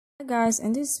Hi guys,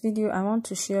 in this video I want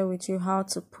to share with you how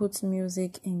to put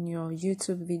music in your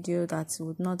YouTube video that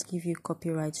would not give you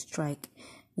copyright strike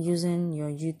using your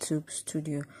YouTube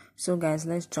Studio. So guys,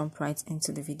 let's jump right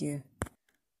into the video.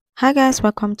 Hi guys,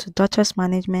 welcome to Duchess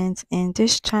Management. In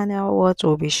this channel, what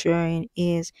we'll be sharing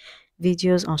is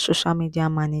videos on social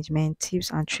media management, tips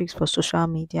and tricks for social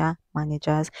media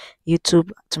managers,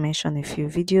 YouTube, to mention a few.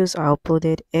 Videos are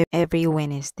uploaded every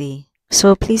Wednesday,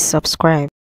 so please subscribe.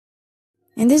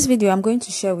 In this video I'm going to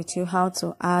share with you how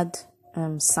to add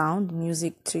sound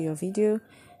music to your video.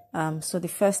 So the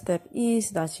first step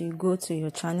is that you go to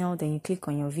your channel, then you click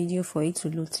on your video for it to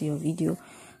load to your video.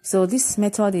 So this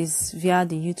method is via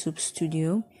the YouTube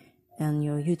Studio and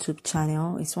your YouTube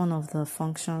channel. It's one of the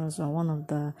functions or one of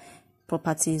the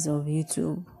properties of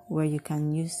YouTube where you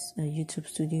can use a YouTube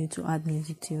Studio to add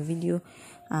music to your video.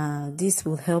 This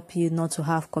will help you not to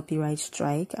have copyright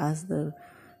strike as the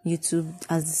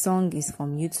song is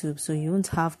from YouTube, so you won't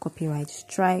have copyright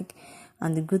strike.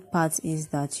 And the good part is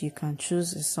that you can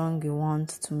choose a song you want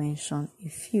to mention a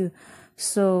few.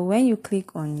 So when you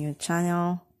click on your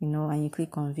channel, and you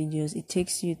click on videos, it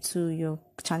takes you to your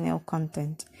channel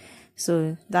content.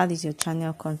 So that is your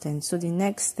channel content. So the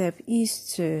next step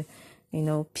is to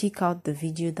pick out the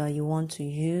video that you want to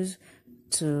use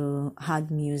to add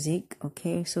music.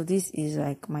 Okay, so this is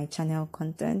like my channel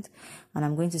content, and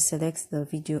I'm going to select the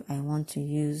video I want to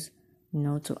use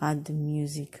to add the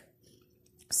music.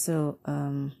 So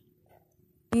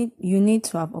you need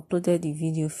to have uploaded the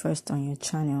video first on your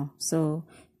channel. So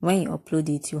when you upload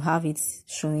it, you have it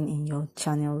showing in your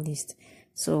channel list.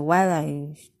 So while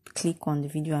I click on the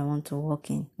video I want to work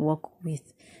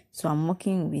with, so I'm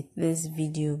working with this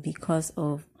video because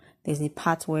of there's a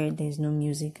part where there's no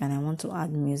music and I want to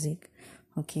add music.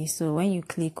 Okay, so when you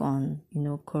click on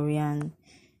Korean,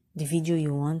 the video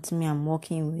you want, I'm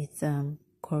working with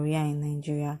Korea in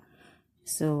Nigeria.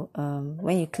 So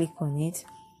when you click on it,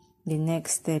 the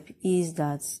next step is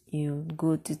that you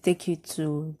go to take you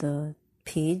to the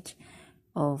page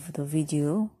of the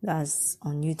video that's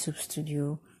on YouTube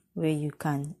Studio where you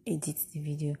can edit the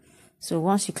video. So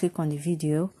once you click on the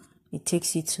video, it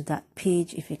takes you to that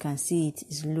page. If you can see, it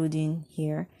is loading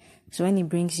here. So when it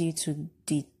brings you to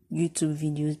the YouTube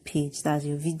videos page, that's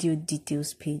your video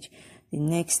details page, the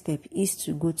next step is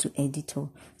to go to editor.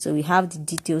 So we have the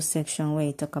details section where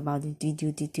you talk about the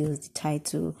video details, the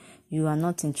title. You are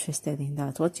not interested in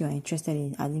that. What you are interested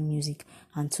in adding music,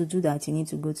 and to do that you need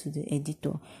to go to the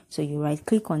editor. So you right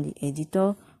click on the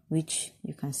editor, which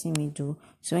you can see me do.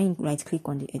 So when you right click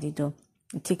on the editor,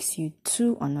 it takes you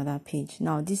to another page.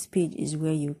 Now this page is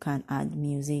where you can add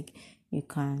music, you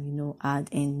can add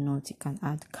endnotes, you can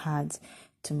add cards,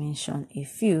 to mention a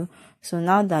few. So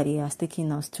now that it has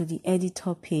taken us to the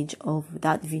editor page of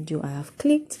that video I have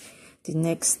clicked, the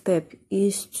next step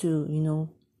is to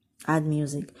add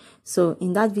music. So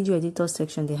in that video editor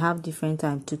section, they have different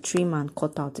time to trim and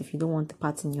cut out if you don't want the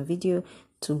parts in your video,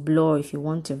 to blur if you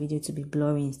want your video to be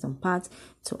blurry in some parts,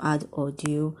 to add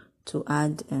audio, to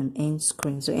add end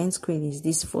screen. So end screen is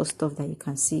this first stuff that you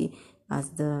can see as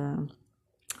the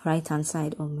right hand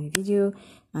side of my video,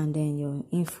 and then your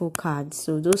info card.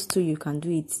 So those two you can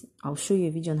do it. I'll show you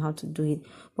a video on how to do it,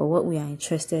 but what we are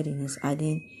interested in is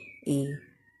adding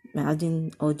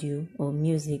audio or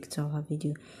music to our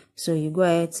video. So you go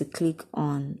ahead to click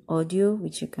on audio,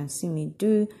 which you can see me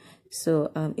do.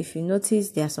 So if you notice,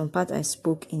 there are some parts I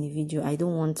spoke in the video, I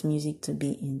don't want music to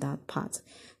be in that part.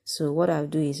 So what I'll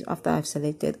do is, after I've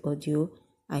selected audio,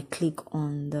 I click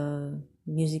on the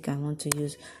music I want to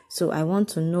use. So I want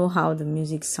to know how the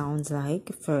music sounds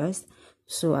like first.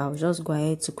 So I'll just go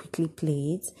ahead to quickly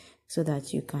play it so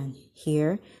that you can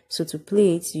hear. So to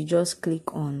play it, you just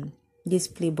click on this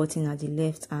play button at the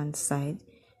left hand side,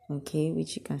 okay,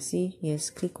 which you can see.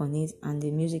 Yes, click on it and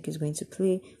the music is going to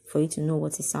play for you to know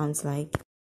what it sounds like.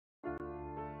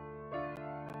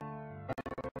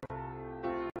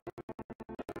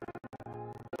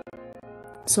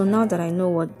 So now that I know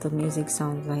what the music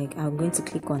sounds like, I'm going to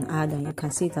click on add, and you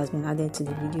can see it has been added to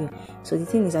the video. So the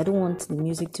thing is, I don't want the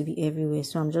music to be everywhere,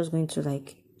 so I'm just going to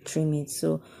trim it.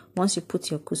 So once you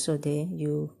put your cursor there,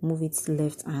 you move it to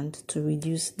left hand to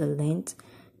reduce the length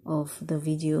of the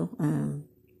video,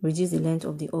 reduce the length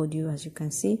of the audio, as you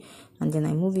can see, and then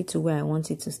I move it to where I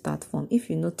want it to start from. If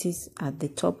you notice at the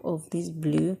top of this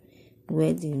blue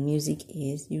where the music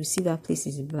is, you see that place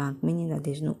is blank, meaning that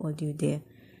there's no audio there.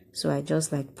 So I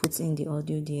just put in the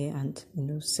audio there and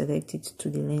select it to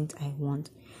the length I want.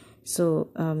 So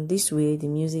this way the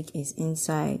music is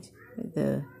inside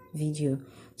the video.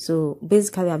 So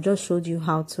basically, I've just showed you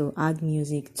how to add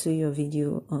music to your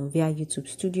video via YouTube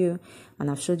Studio, and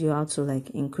I've showed you how to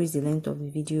like increase the length of the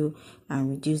video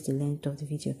and reduce the length of the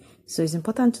video. So it's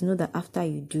important to know that after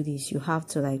you do this, you have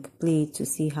to like play it to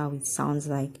see how it sounds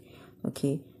like.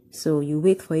 Okay, so you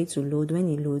wait for it to load. When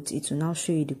it loads, it will now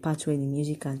show you the part where the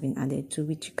music has been added to,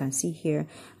 which you can see here,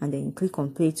 and then you click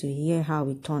on play to hear how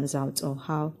it turns out or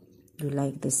how you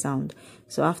like the sound.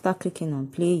 So after clicking on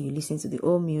play, you listen to the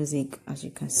old music, as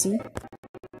you can see.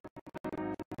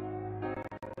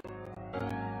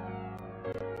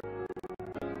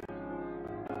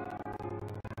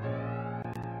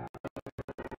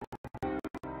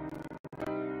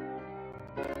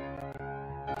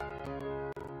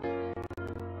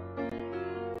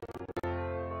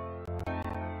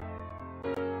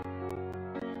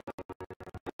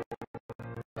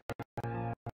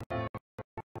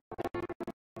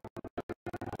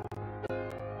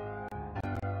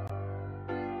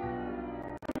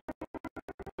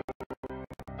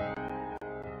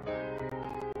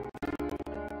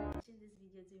 This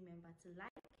video, do remember to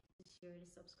like, share,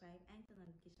 subscribe, and turn on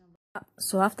notification bell.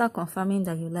 So after confirming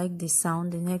that you like the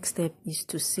sound, the next step is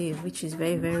to save, which is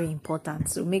very, very important.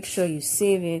 So make sure you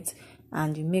save it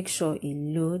and you make sure it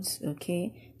loads.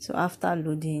 Okay, so after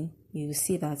loading, you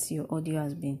see that your audio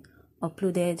has been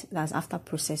uploaded. That's after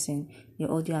processing,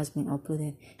 your audio has been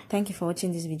uploaded. Thank you for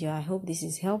watching this video. I hope this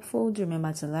is helpful. Do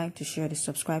remember to like, to share, to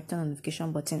subscribe, turn on the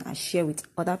notification button, and share with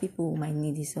other people who might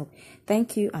need this help.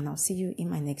 Thank you, and I'll see you in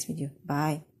my next video.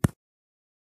 Bye.